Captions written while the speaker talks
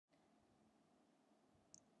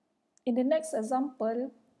In the next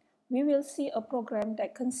example, we will see a program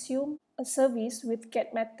that consumes a service with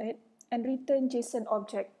get method and return JSON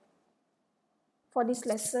object. For this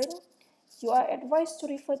lesson, you are advised to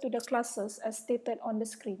refer to the classes as stated on the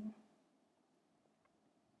screen.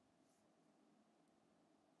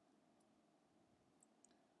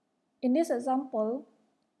 In this example,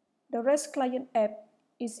 the REST client app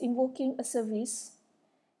is invoking a service,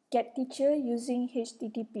 getTeacher, using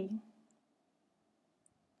HTTP.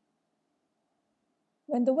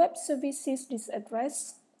 When the web service sees this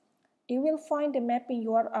address, it will find the mapping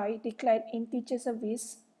URI declared in teacher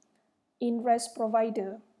service in REST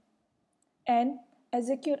provider and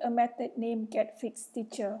execute a method named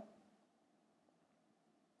getFixTeacher.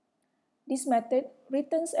 This method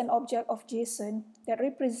returns an object of JSON that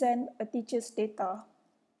represents a teacher's data.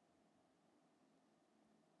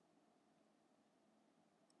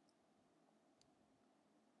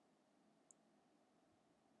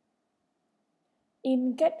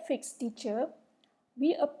 In getFixTeacher,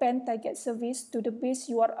 we append target service to the base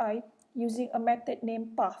URI using a method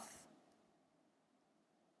named path.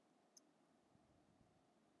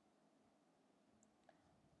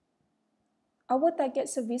 Our target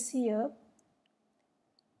service here,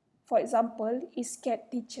 for example, is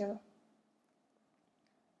getTeacher.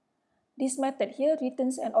 This method here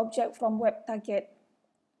returns an object from web target.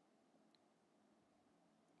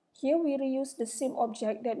 Here we reuse the same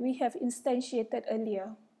object that we have instantiated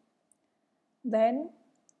earlier. Then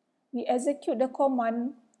we execute the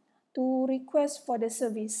command to request for the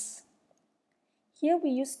service. Here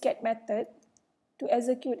we use get method to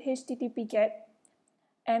execute HTTP get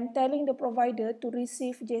and telling the provider to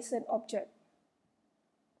receive JSON object.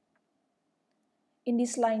 In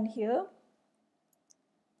this line here,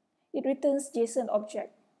 it returns JSON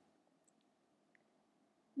object.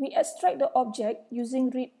 We extract the object using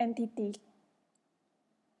read entity,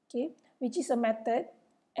 which is a method,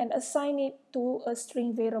 and assign it to a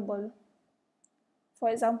string variable. For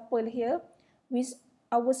example here,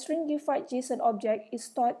 our stringified JSON object is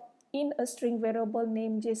stored in a string variable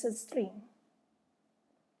named JSON string.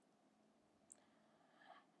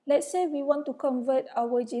 Let's say we want to convert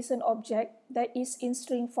our JSON object that is in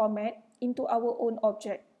string format into our own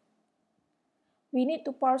object. We need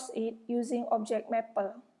to parse it using object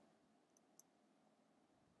mapper.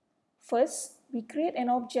 First, we create an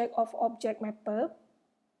object of object mapper.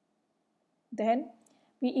 Then,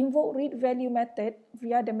 we invoke readValue method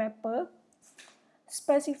via the mapper,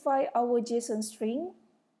 specify our JSON string,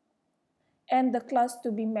 and the class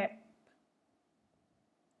to be mapped.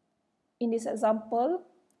 In this example,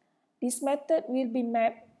 this method will be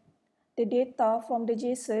mapped the data from the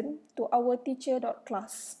JSON to our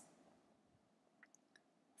teacher.class.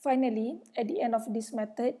 Finally, at the end of this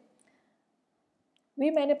method, we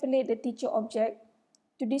manipulate the teacher object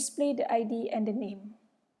to display the ID and the name.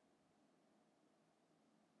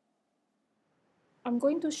 I'm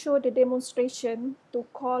going to show the demonstration to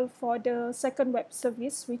call for the second web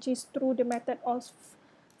service, which is through the method of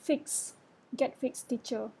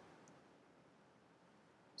getFixTeacher.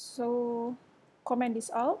 So comment this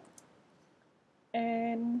out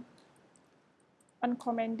and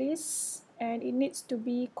uncomment this, and it needs to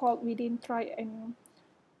be called within try and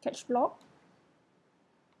catch block,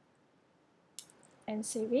 and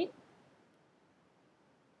save it.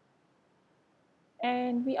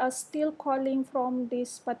 And we are still calling from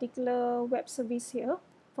this particular web service here,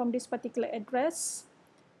 from this particular address,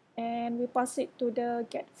 and we pass it to the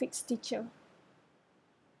getFixTeacher.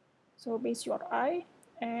 So base URI,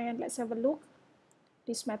 and let's have a look.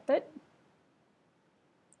 This method,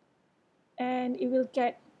 and it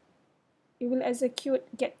will execute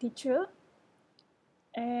getTeacher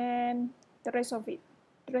and the rest of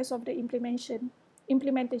the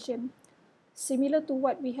implementation, similar to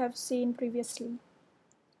what we have seen previously.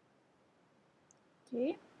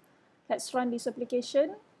 Okay, let's run this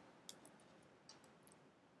application.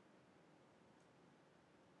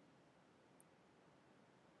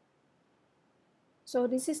 So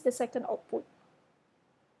this is the second output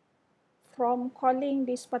from calling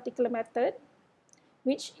this particular method,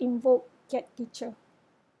 which invoke getTeacher.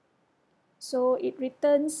 So it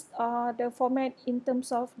returns the format in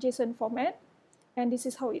terms of JSON format, and this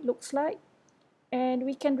is how it looks like. And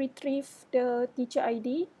we can retrieve the teacher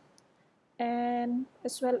ID and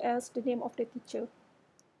as well as the name of the teacher.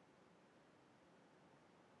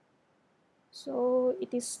 So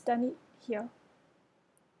it is done here.